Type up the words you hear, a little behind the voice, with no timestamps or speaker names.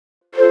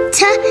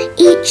water,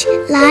 each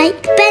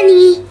like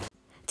Benni.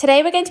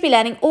 Today we're going to be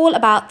learning all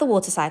about the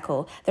water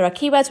cycle. There are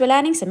keywords we're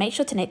learning, so make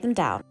sure to note them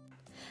down.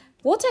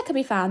 Water can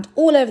be found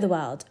all over the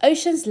world,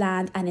 oceans,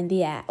 land and in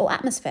the air or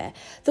atmosphere.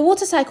 The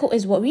water cycle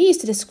is what we use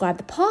to describe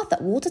the path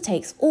that water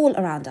takes all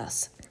around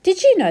us.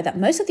 Did you know that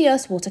most of the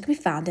Earth's water can be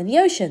found in the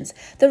oceans?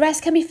 The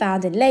rest can be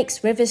found in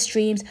lakes, rivers,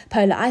 streams,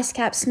 polar ice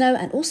caps, snow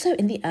and also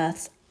in the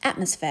Earth's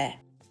atmosphere.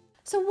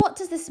 So what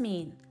does this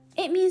mean?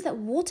 It means that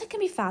water can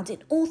be found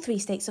in all three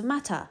states of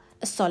matter,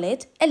 a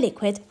solid, a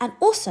liquid and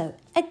also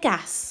a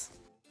gas.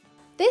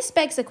 This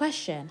begs the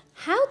question,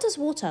 how does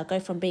water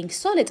go from being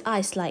solid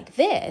ice like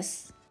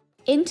this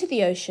into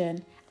the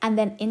ocean and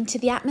then into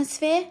the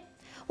atmosphere?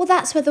 Well,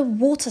 that's where the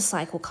water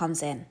cycle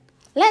comes in.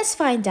 Let's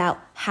find out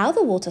how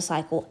the water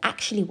cycle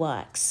actually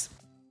works.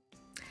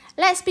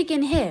 Let's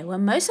begin here where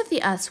most of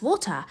the Earth's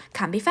water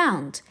can be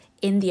found,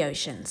 in the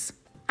oceans.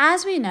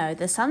 As we know,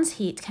 the sun's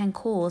heat can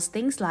cause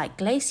things like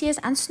glaciers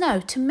and snow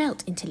to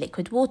melt into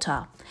liquid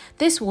water.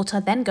 This water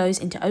then goes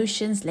into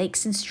oceans,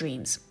 lakes and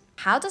streams.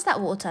 How does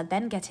that water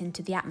then get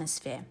into the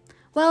atmosphere?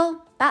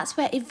 Well, that's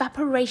where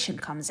evaporation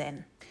comes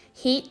in.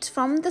 Heat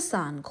from the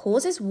sun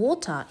causes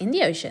water in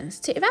the oceans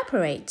to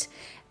evaporate.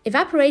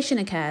 Evaporation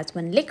occurs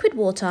when liquid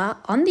water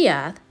on the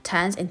Earth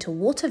turns into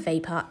water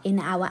vapor in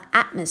our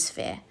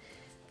atmosphere.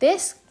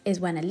 This is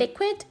when a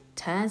liquid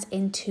turns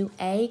into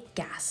a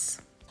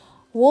gas.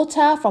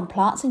 Water from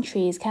plants and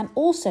trees can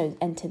also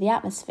enter the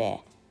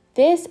atmosphere.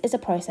 This is a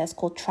process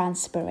called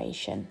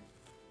transpiration.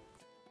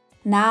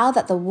 Now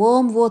that the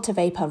warm water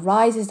vapor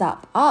rises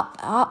up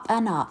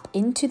and up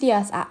into the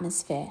Earth's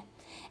atmosphere,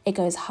 it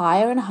goes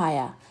higher and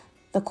higher.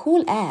 The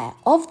cool air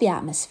of the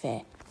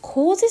atmosphere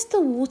causes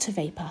the water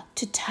vapor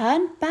to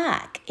turn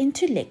back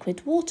into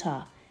liquid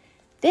water.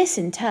 This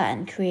in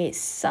turn creates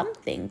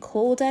something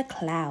called a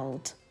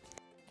cloud.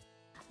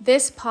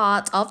 This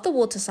part of the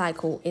water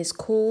cycle is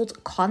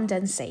called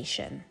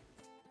condensation.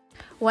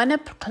 When a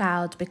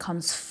cloud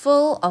becomes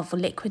full of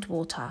liquid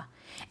water,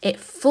 it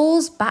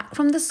falls back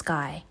from the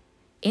sky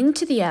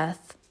into the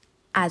earth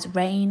as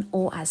rain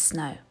or as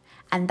snow,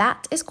 and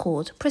that is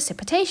called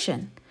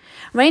precipitation.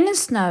 Rain and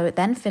snow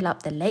then fill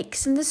up the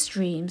lakes and the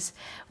streams,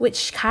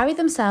 which carry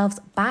themselves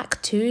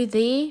back to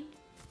the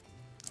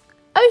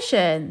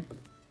ocean.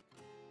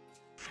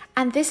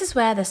 And this is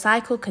where the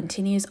cycle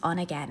continues on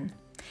again,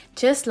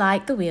 just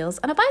like the wheels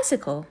on a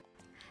bicycle.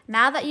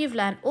 Now that you've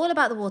learned all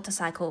about the water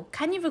cycle,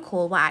 can you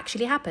recall what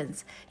actually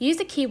happens? Use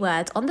the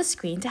keywords on the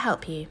screen to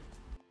help you.